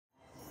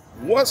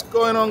What's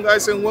going on,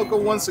 guys, and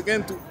welcome once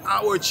again to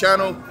our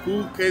channel,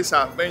 Cool Case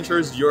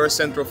Adventures. Your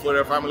Central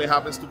Florida family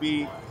happens to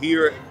be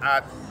here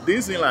at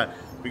Disneyland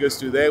because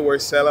today we're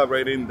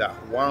celebrating the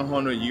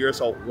 100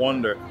 years of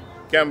wonder.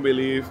 Can't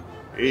believe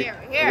it.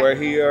 We're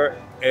here,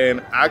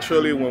 and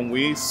actually when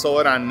we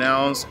saw it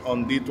announced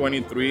on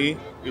D23,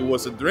 it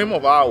was a dream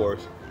of ours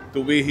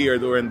to be here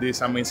during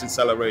this amazing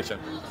celebration.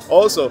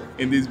 Also,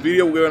 in this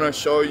video we're going to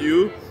show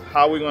you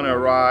how we're going to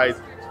ride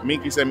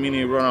Mickey's and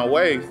Minnie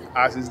Runaway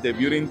as it's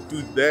debuting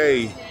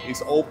today.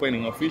 It's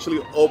opening,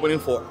 officially opening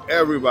for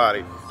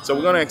everybody. So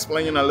we're gonna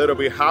explain you a little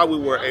bit how we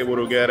were able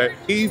to get it.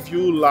 If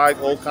you like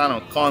all kind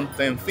of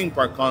content, theme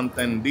park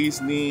content,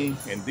 Disney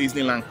and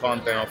Disneyland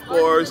content, of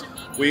course,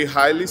 we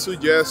highly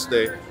suggest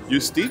that you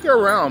stick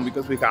around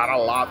because we got a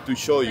lot to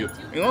show you.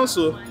 And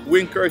also,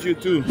 we encourage you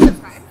to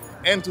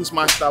and to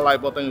smash that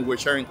like button if we're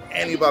sharing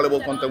any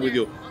valuable content with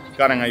you.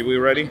 Karen, are we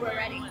ready? We're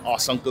ready.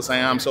 Awesome, because I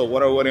am. So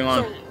what are we waiting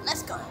on? So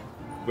let's go.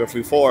 But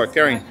before,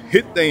 Karen,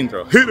 hit the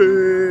intro. Hit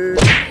it!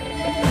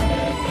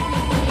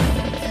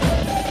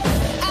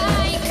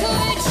 I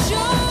could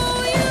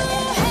show you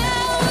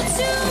how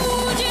to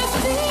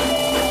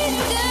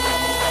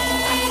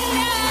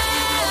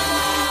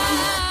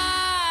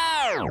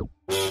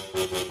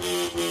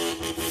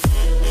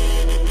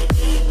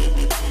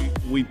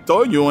defeat We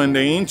told you in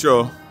the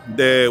intro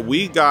that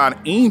we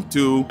got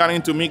into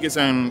Mickey's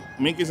and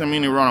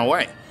Minnie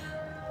Runaway,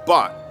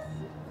 but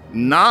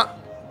not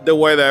the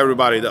way that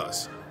everybody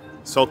does.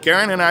 So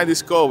Karen and I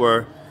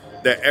discovered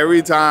that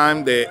every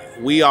time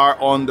that we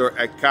are under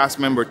a cast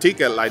member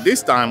ticket, like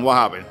this time, what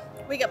happened?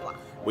 We get blocked.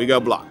 We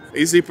got blocked.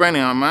 It's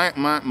depending on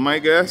my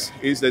guess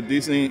is that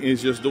Disney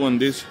is just doing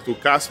this to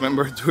cast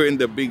members during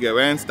the big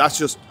events. That's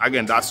just,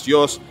 again, that's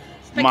just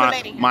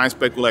my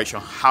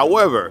speculation.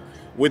 However,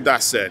 with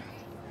that said,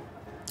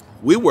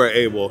 we were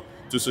able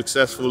to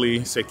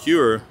successfully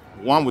secure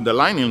one with the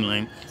lightning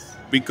lane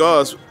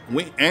because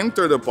we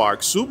entered the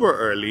park super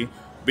early.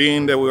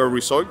 Being that we are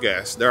resort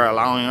guests, they're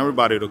allowing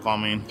everybody to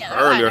come in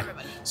earlier.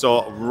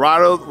 So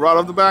right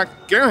off the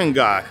back, Karen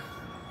got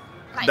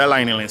the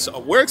lightning lane. So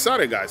we're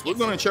excited, guys. We're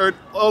gonna share it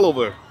all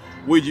over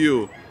with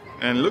you.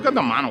 And look at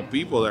the amount of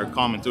people that are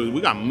coming through. We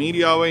got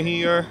media over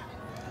here.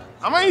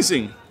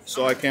 Amazing.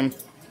 So I came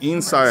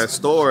inside a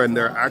store and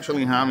they're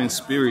actually having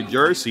Spirit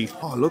jersey.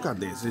 Oh, look at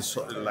this. It's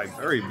so, like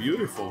very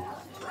beautiful.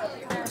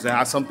 Does it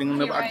have something in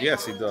the back?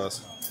 Yes, it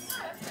does.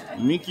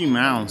 Mickey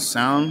Mouse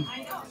sound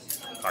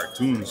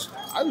cartoons.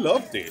 I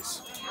love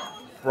this.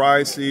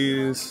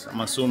 Prices, I'm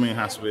assuming it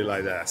has to be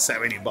like that,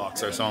 70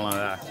 bucks or something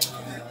like that.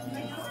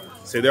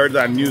 See, they're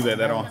that new that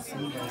they don't.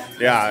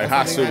 Yeah, it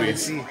has to be.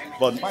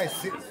 But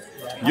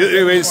you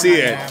even see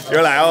it.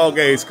 You're like, oh,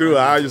 okay, screw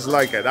it. I just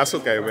like it. That's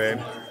okay,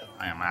 man.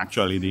 I am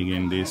actually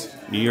digging these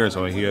ears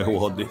over here,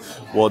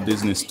 Walt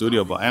Disney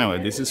Studio. But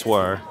anyway, this is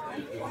where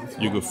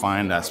you could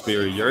find that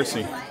Spirit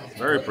jersey.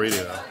 Very pretty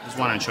though. Just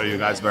want to show you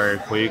guys very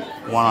quick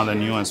one of the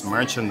newest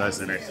merchandise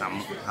that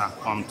have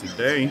come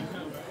today.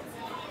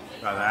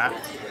 Got that.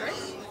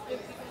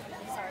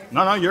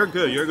 No, you're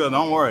good. You're good.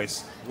 Don't worry.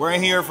 We're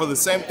in here for the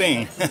same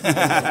thing.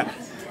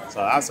 So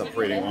that's a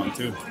pretty one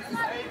too.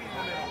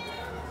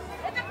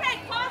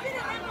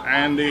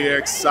 And the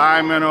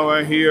excitement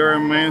over here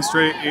in Main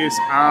Street is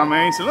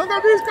amazing. Look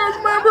at these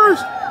cast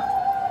members.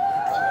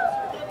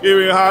 Give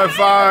me a high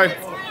five.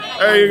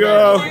 There you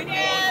go.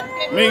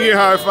 Mickey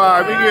high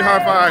five, Mickey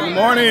high five. Good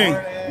morning,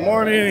 good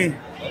morning.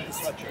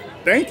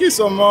 Thank you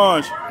so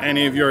much. And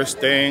if you're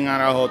staying at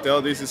a hotel,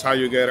 this is how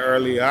you get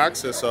early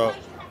access. So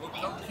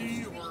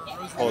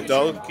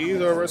hotel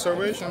keys or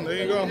reservation, there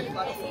you go.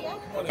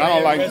 Kind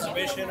of like,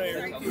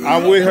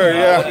 I'm with her,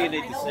 yeah.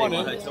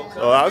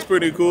 So that's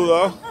pretty cool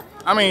though.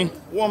 I mean,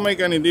 won't make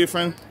any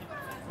difference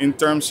in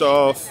terms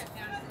of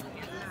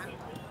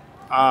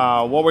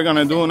what we're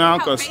gonna do now,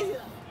 because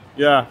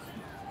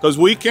because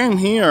we came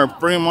here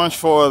pretty much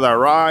for the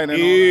ride. And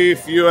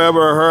if you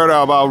ever heard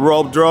about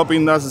rope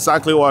dropping, that's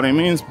exactly what it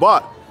means.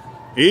 But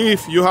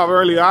if you have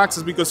early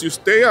access because you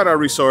stay at a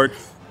resort,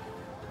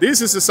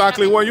 this is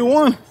exactly what you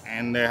want.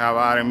 And they have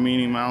added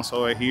Minnie Mouse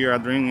over here. A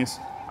drink is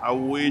I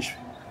wish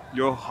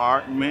your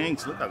heart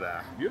makes. Look at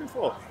that,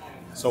 beautiful.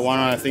 So one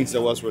of the things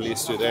that was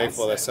released today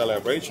for the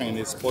celebration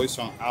is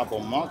Poison Apple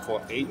Mug for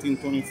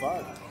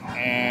 $18.25.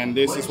 And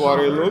this is what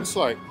it looks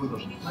like.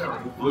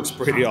 Looks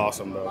pretty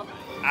awesome though.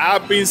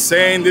 I've been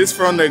saying this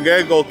from the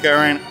get-go,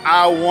 Karen.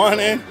 I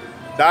wanted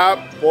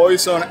that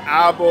Poison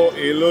Apple.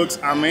 It looks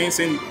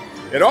amazing.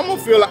 It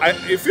almost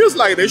feels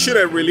like they should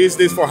have released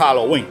this for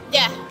Halloween.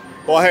 Yeah.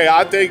 But hey,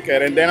 I'll take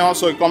it. And then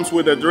also it comes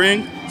with a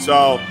drink.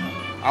 So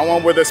I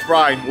went with the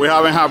Sprite. We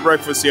haven't had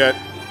breakfast yet.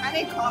 I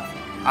need coffee.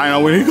 I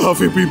know, we need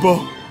coffee,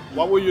 people.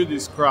 What would you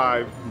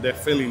describe the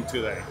feeling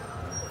today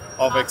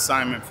of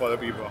excitement for the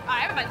people? Oh,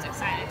 everybody's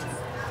excited.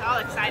 It's all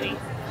exciting.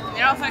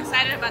 They're also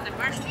excited about the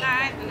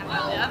merchandise and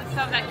about the other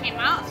stuff that came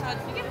out, so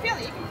you can feel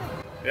it.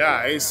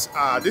 Yeah, it's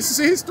this is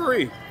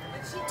history.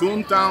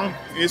 Toontown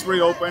is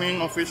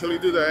reopening officially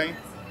today.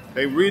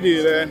 They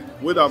redid it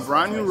with a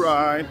brand new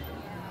ride.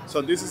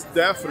 So this is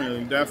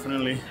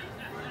definitely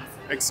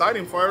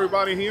exciting for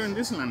everybody here in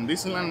Disneyland.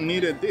 Disneyland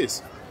needed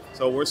this.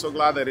 So we're so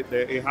glad that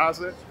it has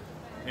it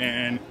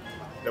and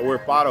that we're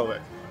part of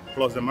it.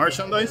 Plus the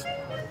merchandise,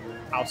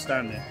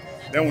 outstanding.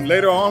 Then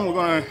later on, we're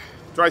gonna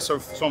try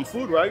some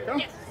food, right, Cal?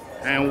 Yes.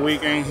 And we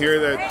can hear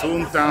that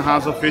Toontown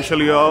has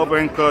officially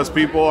opened because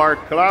people are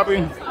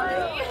clapping.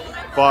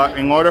 But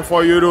in order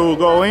for you to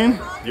go in,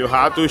 you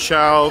have to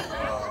shout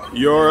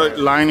your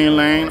Lightning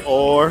Lane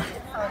or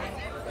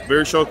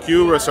virtual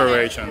queue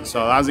reservation.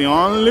 So that's the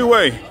only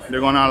way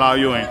they're gonna allow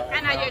you in.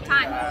 And at your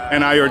time.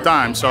 And at your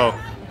time. So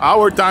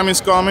our time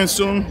is coming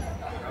soon,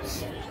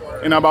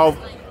 in about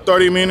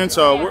 30 minutes.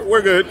 So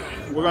we're good.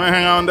 We're gonna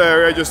hang out in the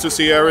area just to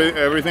see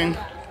everything.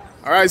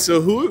 All right, so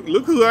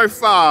look who I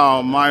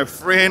found, my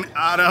friend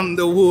Adam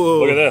the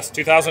Wolf. Look at this,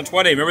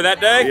 2020. Remember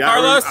that day, Yeah,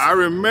 Carlos? I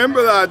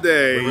remember that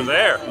day. We were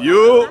there.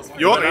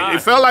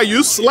 It felt like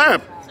you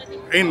slept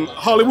in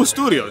Hollywood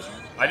Studios.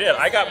 I did.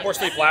 I got more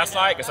sleep last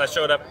night because I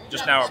showed up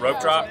just now at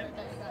Rope Drop.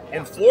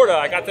 In Florida,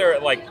 I got there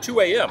at like 2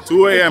 a.m.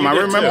 2 a.m. I You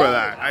did remember too.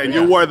 that. And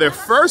you were the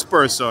first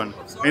person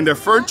in the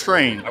first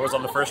train I was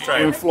on the first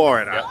train. in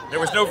Florida. Yeah. There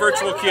was no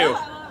virtual queue.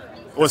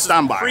 Was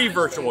standby.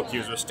 Pre-virtual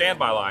queues, it was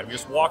standby line. We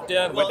just walked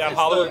in, went down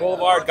Hollywood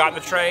Boulevard, got in the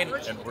train,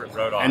 and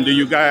rode on. And do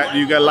you got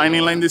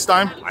Lightning Lane this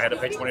time? I had to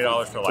pay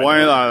 $20 for like.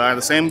 $20.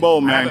 The same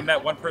boat, I haven't man.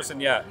 met one person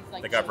yet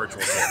that got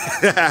virtual queue.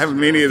 Me I think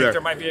neither.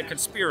 there might be a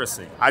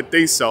conspiracy. I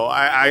think so.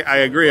 I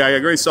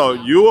agree. So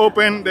you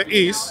open the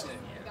east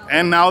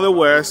and now the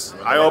west.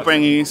 I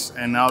open east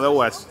and now the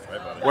west.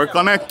 We're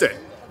connected.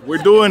 We're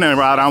doing it,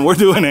 Radon. We're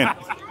doing it.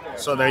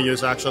 So they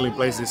just actually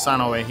placed this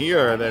sign over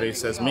here that it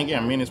says Mickey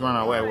and Minnie's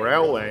Runaway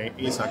Railway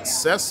is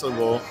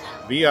accessible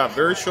via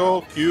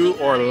virtual queue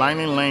or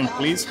Lightning Lane.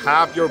 Please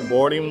have your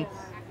boarding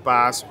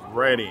pass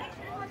ready.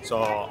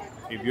 So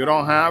if you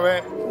don't have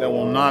it, they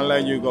will not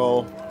let you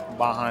go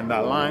behind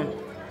that line.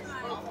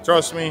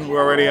 Trust me, we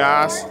already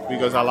asked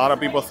because a lot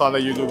of people thought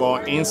that you could go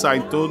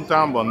inside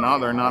Toontown, but now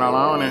they're not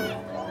allowing it.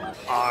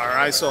 All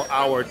right, so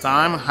our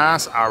time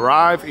has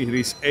arrived. It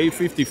is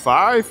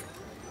 8:55.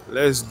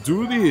 Let's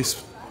do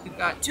this. We've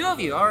got two of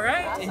you, all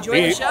right?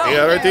 Enjoy the show.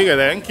 Yeah, ticket,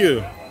 thank you.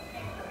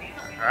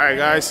 All right,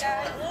 guys,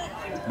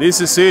 this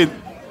is it.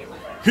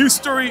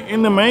 History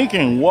in the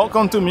making.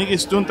 Welcome to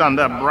Mickey's Toontown,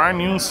 that brand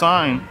new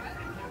sign.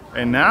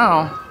 And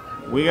now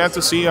we got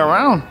to see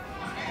around.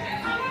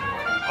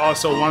 Oh,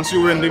 so once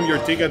you redeem your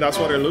ticket, that's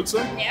what it looks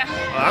like? Yeah.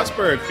 Oh, that's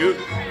pretty cute.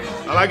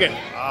 I like it.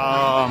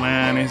 Oh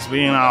man, it's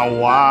been a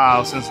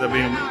while since they've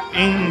been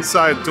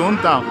inside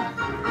Toontown.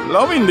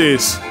 Loving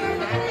this.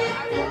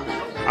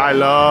 I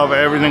love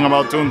everything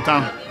about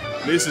Toontown.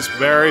 This is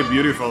very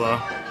beautiful though.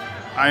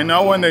 I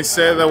know when they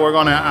said that we're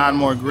gonna add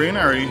more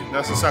greenery,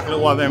 that's exactly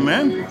what they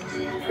meant.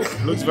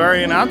 Looks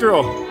very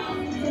natural.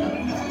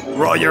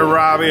 Roger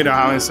Rabbit,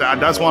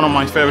 that's one of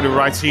my favorite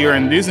rides here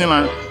in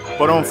Disneyland,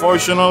 but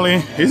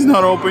unfortunately, it's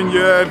not open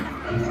yet.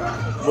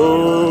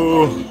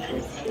 Boo.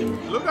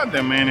 Look at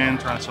the main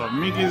entrance of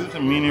Mickey's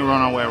Minnie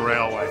Runaway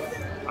Railway.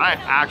 I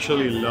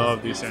actually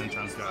love this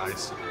entrance,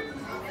 guys.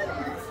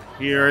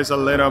 Here is a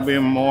little bit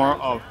more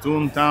of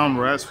Toontown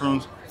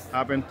restrooms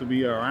happen to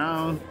be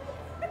around.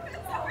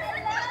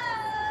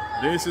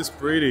 This is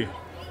pretty.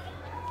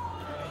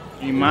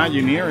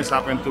 Imagineers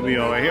happen to be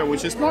over here,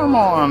 which is normal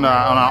on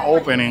an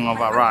opening of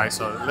a ride.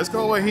 So let's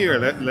go over here.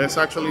 Let's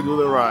actually do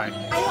the ride.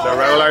 The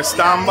regular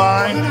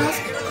standby,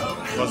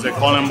 because they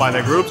call them by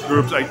the groups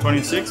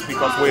 826,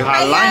 because we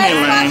have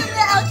Lightning Lane.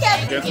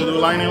 Get to do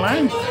Lightning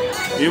Lane.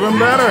 Even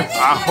better.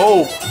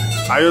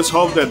 I just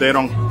hope that they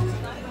don't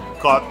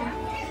cut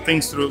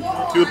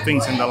cute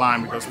things in the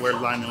line because we're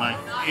Lightning Lane.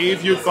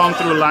 If you come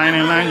through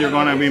Lightning Lane, you're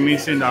gonna be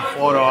missing that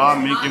photo of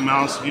Mickey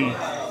Mouse in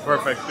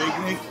Perfect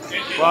Picnic,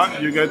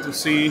 but you get to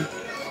see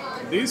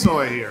this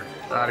over here.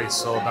 That is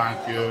so damn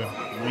cute.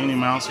 Minnie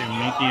Mouse and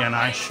Mickey and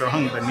I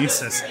Shrunk the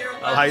Nieces.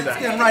 I like that.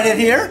 Get right in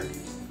here.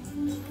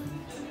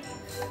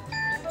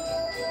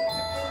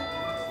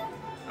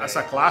 That's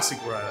a classic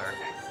right there.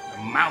 The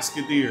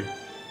Mouseketeer.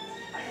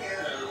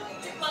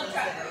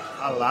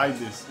 I like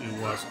this. It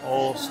was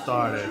all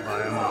started by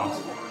a mouse.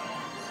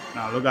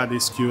 Now look at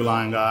this queue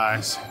line,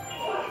 guys.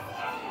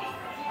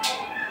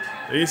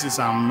 This is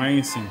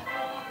amazing. Look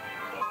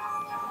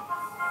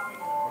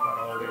at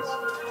all this.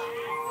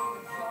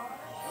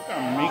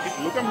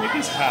 Look at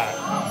Mickey's hat.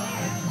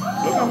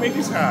 Look at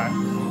Mickey's hat.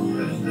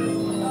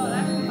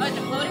 Oh, is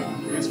it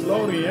floating? It's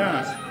floating,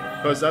 yeah.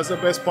 Because that's the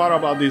best part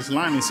about this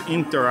line. It's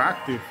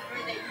interactive.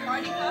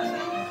 Party costume?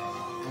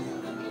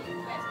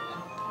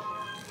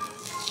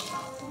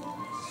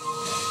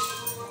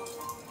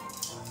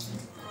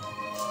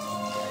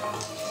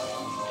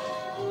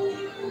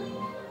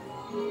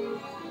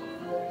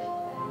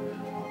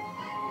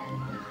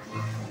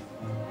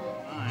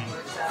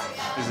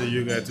 Is that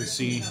you get to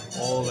see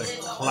all the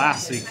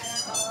classic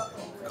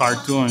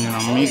cartoon,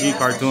 Mickey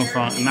cartoon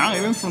from now,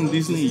 even from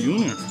Disney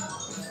Junior.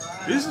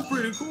 This is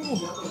pretty cool.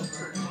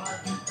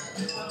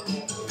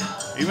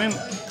 Even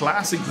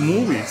classic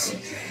movies.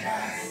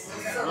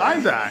 I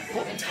like that.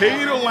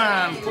 Potato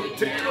Land.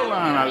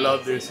 I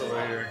love this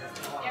over here.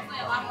 Definitely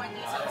a lot more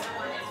details.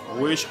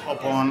 Wish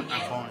upon a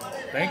coin.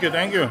 Thank you,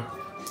 thank you.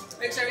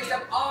 Make sure you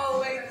step all the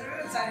way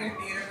through inside your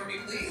theater for me,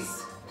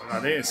 please. Look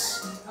at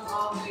this. Come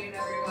on, please,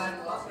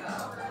 everyone.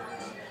 Welcome.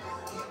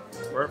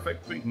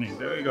 Perfect picnic.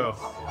 There you go.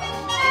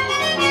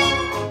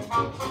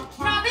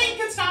 Nothing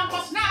can stop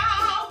us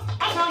now.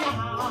 I don't know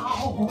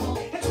how.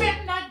 It's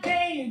been a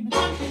day in the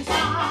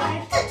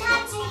countryside. Good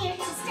times here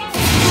to stay.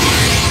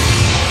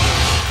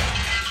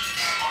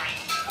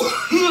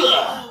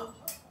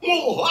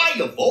 Oh,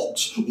 hiya,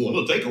 folks.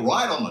 Want to take a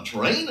ride on the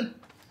train?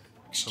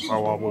 So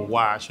far, what we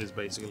watch is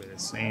basically the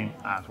same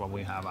as what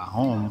we have at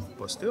home,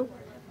 but still,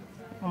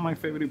 one of my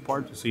favorite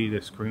part to see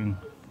the screen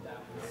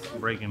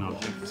breaking up.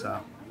 Check this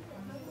out.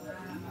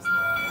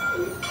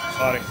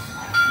 Sorry.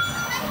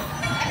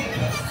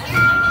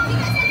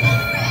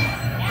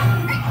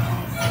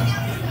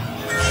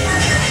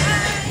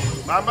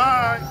 Bye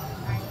bye.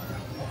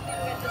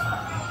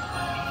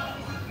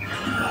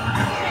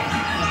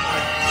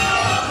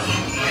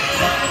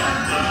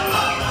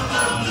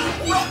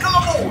 Welcome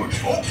aboard,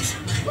 folks.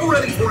 We're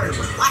ready for a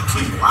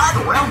relaxing ride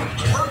around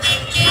the park.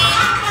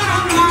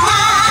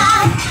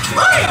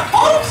 Hiya,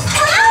 folks.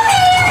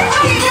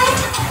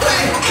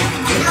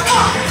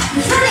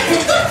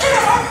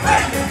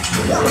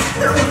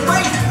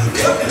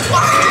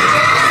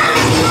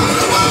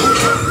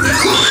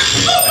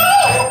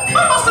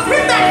 I must have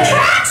hit that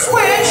track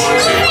switch.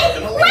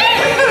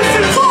 This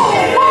is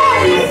all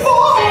my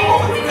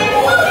fault.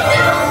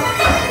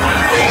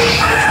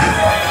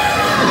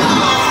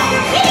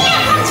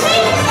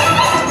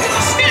 It's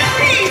a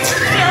stampede.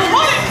 They're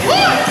running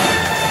good.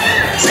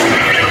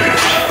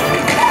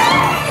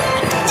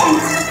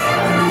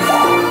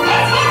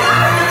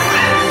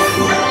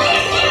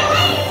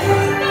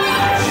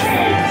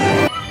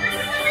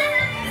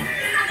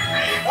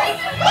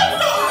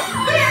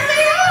 There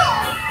they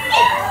are.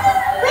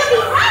 Ready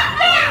right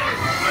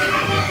now.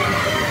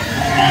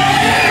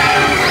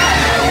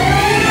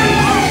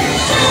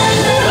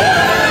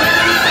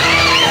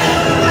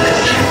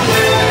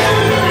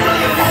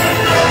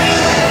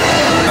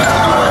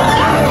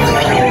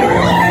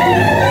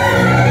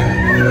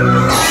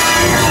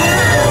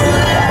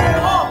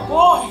 Oh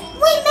boy.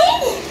 We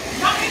made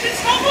it. Nothing can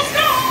stop us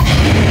now.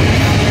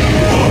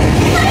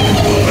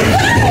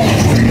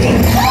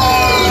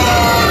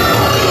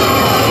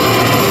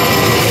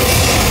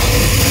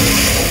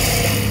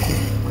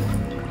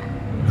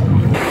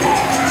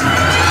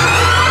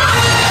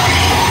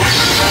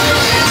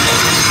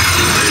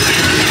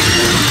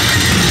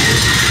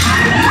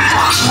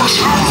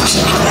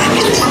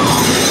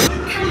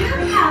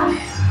 Come.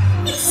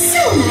 It's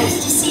so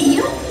nice to see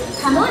you.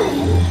 Come on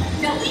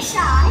in. Don't be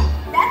shy.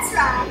 That's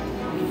right.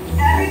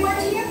 Everyone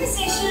to your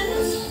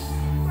positions.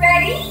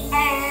 Ready?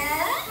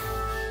 And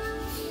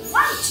 1,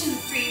 2,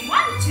 3.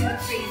 1, 2, 3.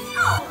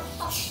 Oh.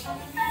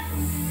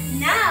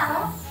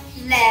 Now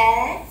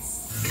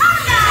let's come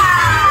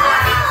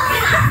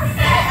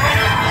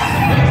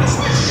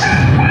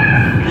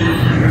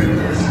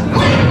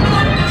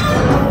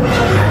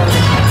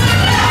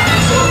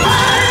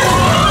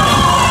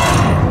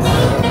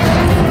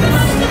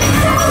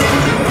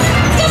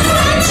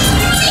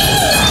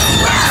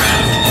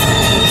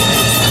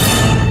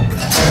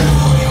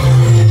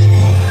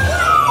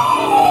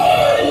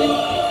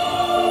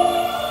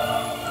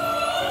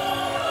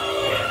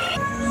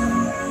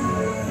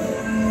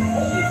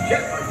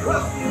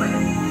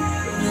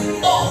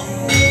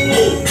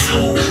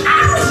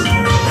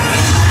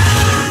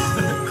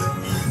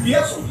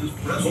Yes, so just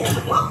press all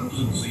the buttons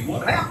and see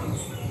what happens.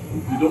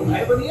 If you don't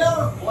have any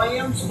other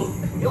plans, well,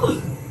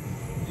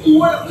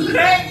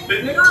 heck,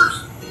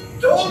 niggers!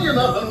 Told you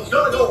nothing's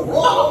gonna go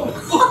wrong.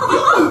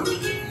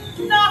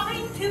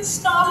 Nothing can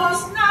stop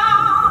us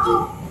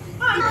now.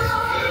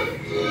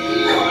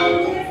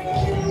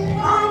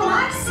 on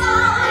my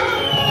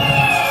side.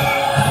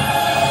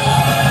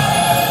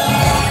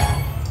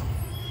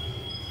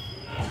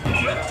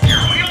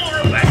 Here we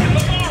are, back in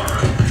the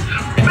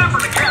bar. Remember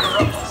to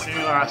gather up.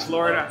 Similar as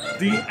Florida.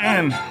 The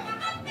end.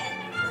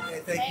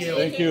 Thank you.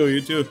 Thank you.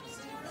 You too.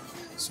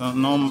 So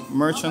no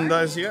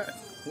merchandise yet.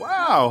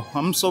 Wow,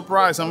 I'm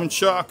surprised. I'm in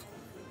shock.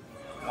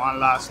 One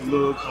last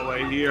look over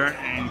here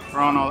in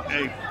front of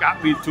a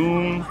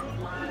Capitune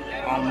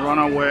on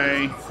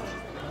Runaway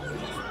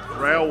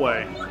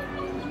Railway.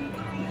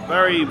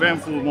 Very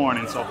eventful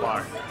morning so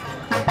far.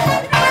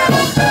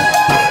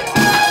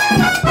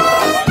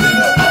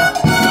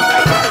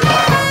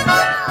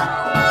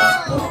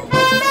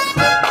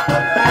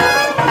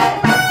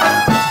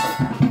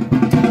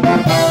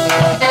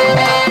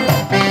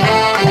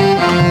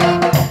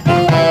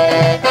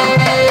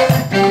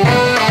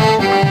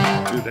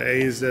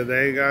 Today is the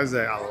day, guys,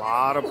 that a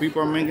lot of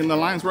people are making the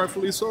lines,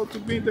 rightfully so, to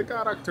meet the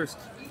characters.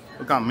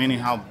 Look at Minnie,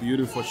 how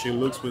beautiful she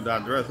looks with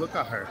that dress. Look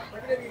at her.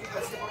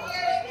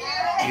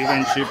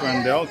 Even Chip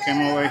and Dale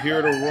came over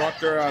here to rock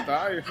her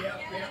attire.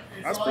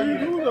 That's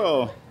pretty cool,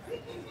 though.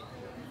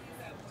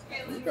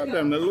 Look at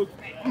them, they look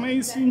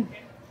amazing.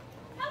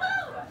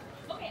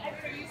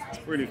 It's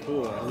pretty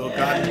cool. Look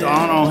at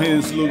Donald,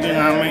 he's looking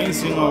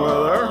amazing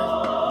over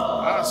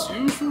there, as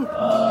usual.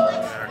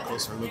 There goes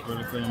visor look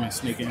really good. Let me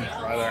sneak in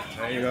right there.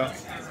 There you go.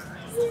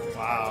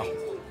 Wow.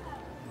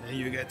 Then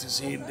you get to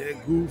see the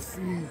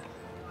Goofy,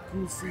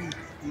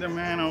 the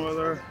man over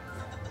there.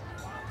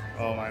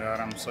 Oh my God,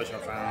 I'm such a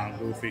fan of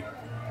Goofy.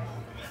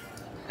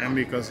 And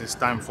because it's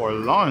time for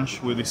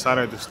lunch, we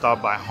decided to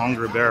stop by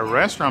Hungry Bear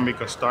restaurant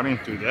because starting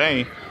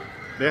today,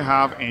 they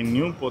have a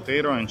new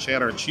potato and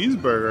cheddar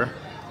cheeseburger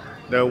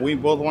that we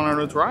both wanted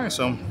to try.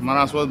 So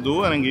might as well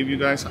do it and give you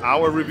guys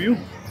our review.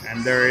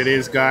 And there it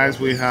is, guys.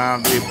 We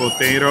have the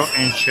potato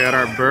and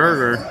cheddar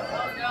burger.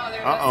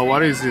 Uh-oh,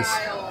 what is this?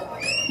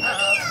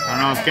 I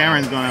don't know if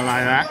Karen's gonna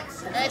like that.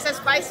 It's a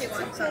spicy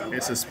one, so.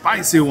 It's a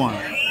spicy one.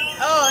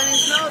 Oh, and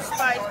it's no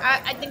spice.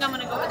 I think I'm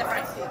gonna go with the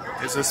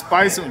spicy. It's a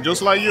spicy,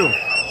 just like you.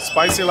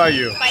 Spicy like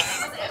you.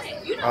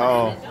 Spicy.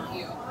 Oh,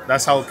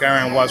 that's how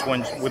Karen was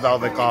when without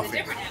the coffee.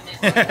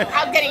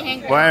 I'm getting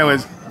hungry. Well,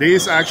 anyways,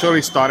 this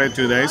actually started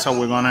today, so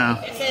we're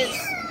gonna. It is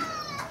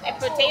a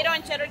potato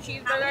and cheddar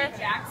cheeseburger,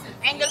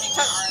 Angus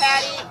chuck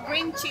patty,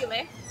 green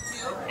chili,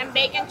 and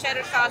bacon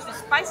cheddar sauce with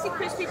spicy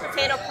crispy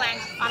potato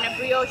planks on a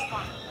brioche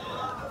bun.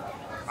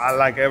 I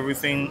like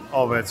everything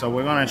of it, so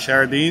we're gonna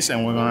share these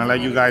and we're gonna let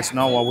you guys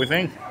know what we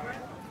think.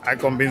 I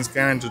convinced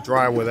Karen to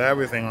try with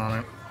everything on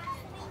it.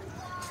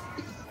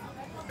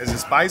 Is it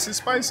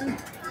spicy?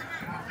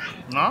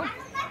 No? No,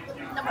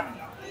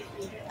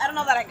 I don't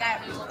know that I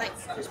got like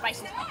the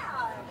spicy.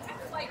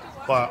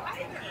 But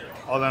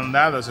other than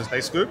that, does it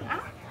taste good?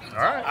 All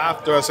right.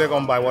 After a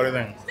second bite, what do you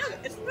think?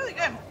 It's really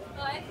good.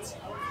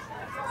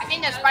 I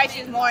think the spicy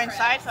is more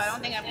inside, so I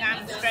don't think I've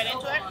gone straight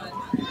into it.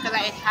 Because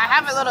I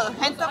have a little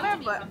hint of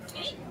it, but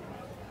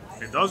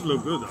It does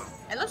look good though.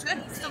 it looks good.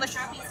 It's delicious.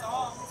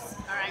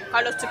 Alright,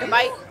 Carlos took a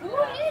bite.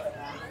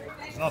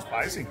 It's not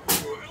spicy.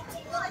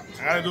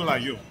 I gotta do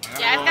like you.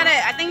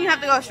 I think you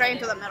have to go straight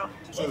into the middle.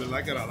 So they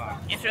like it a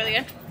lot. It's really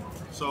good.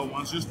 So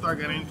once you start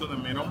getting into the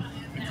middle,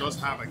 it does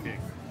have a kick.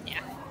 Yeah.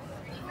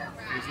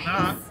 If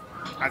not,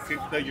 I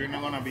think that you're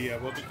not gonna be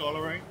able to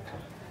tolerate.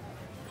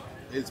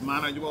 It's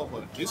manageable,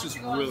 but this is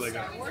really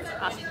good.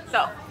 Awesome.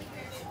 So,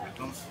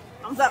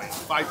 thumbs up.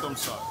 5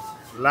 thumbs up.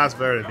 Last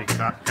verdict,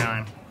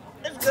 Karen.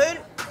 It's good.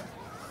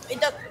 It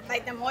does,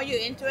 like the more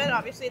you're into it,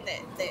 obviously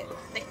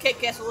the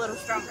kick gets a little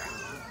stronger.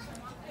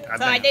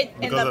 So I did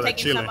end up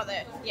taking some of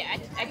the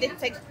I did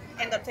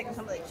end up taking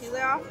some of the chili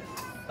off,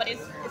 but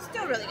it's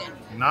still really good.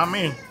 Not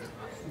me.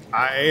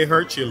 I ate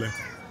her chili.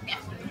 Yeah.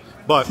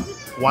 But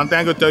one thing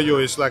I could tell you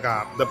is like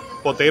the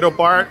potato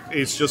part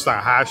is just a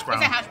hash brown.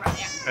 It's a hash brown,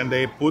 yeah. And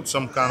they put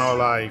some kind of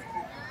like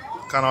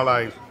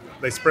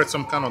they spread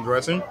some kind of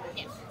dressing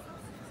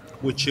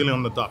with chili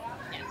on the top.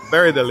 Yeah.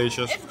 Very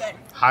delicious. It's good.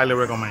 Highly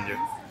recommend you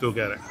to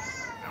get it.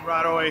 And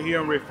right away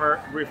here in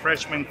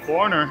refreshment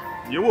corner,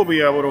 you will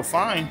be able to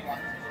find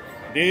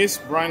this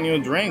brand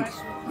new drink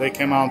that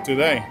came out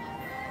today.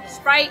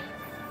 Sprite,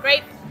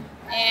 grape,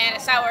 and a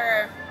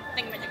sour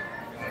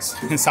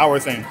thingamajig. Sour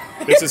thing.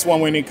 This is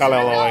one we need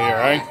Kalel over here,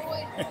 right?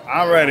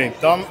 I'm ready.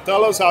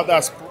 Tell us how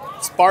that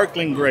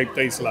sparkling grape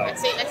tastes like.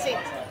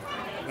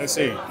 Let's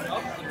see. You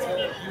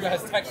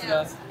guys texted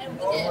us.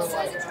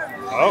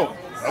 Oh,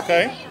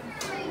 okay.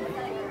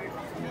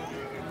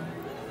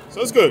 So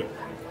it's good.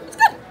 It's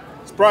good.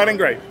 Sprite and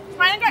grape.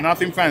 Sprite and grape.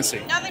 Nothing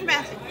fancy. Nothing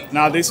fancy.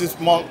 Now this is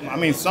more, I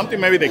mean, something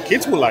maybe the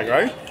kids would like,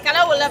 right?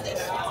 Carlos will love this.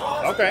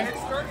 Okay.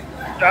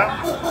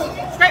 Yeah.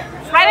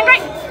 Sprite and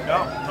grape.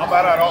 No, not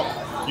bad at all.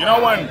 You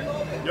know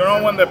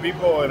when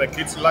the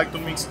kids like to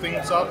mix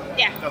things up?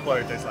 Yeah. That's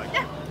what it tastes like.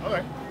 Yeah.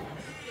 Okay.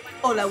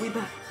 Hola, we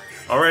back.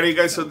 Alrighty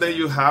guys, so there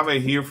you have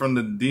it here from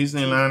the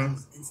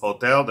Disneyland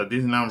Hotel, the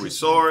Disneyland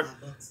Resort.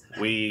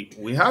 We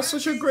had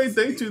such a great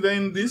day today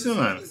in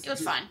Disneyland. It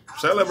was fun.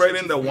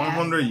 Celebrating the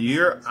 100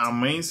 year,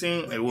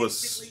 amazing. It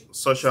was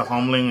such a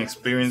humbling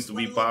experience to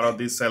be part of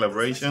this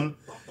celebration.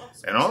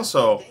 And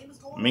also,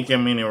 Mickey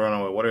and Minnie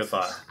Runaway, what are your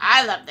thoughts?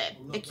 I loved it.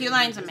 The queue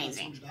line's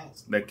amazing.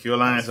 The queue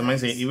line is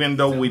amazing, even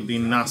though we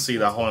did not see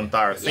the whole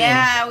entire thing.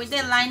 Yeah, we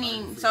did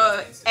lining.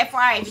 So,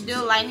 FYI, if you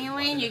do a lining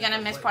lane, you're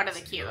gonna miss part of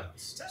the queue.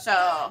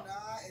 So,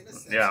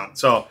 yeah,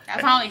 so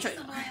that's the only truth.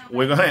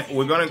 we're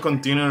gonna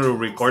continue to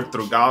record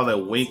throughout the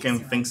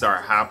weekend things that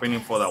are happening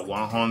for the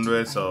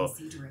 100. So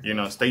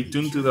stay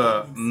tuned to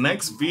the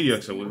next video.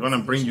 So we're gonna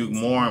bring you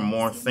more and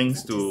more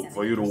things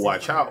for you to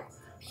watch out.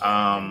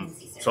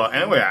 So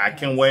anyway, I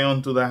can't wait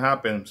until that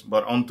happens.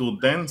 But until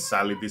then,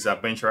 sadly, this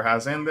adventure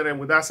has ended. And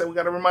with that said, we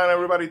gotta remind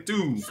everybody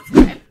to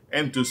subscribe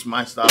and to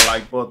smash that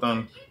like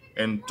button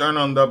and turn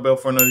on the bell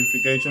for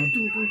notification.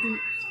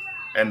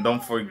 And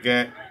don't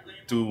forget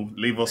to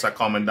leave us a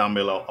comment down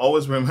below.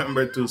 Always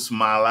remember to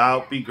smile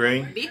out, be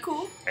great, Be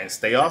cool, and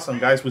stay awesome,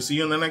 guys. We'll see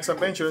you in the next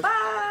adventure.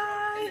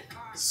 bye.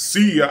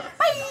 See ya.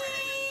 Bye.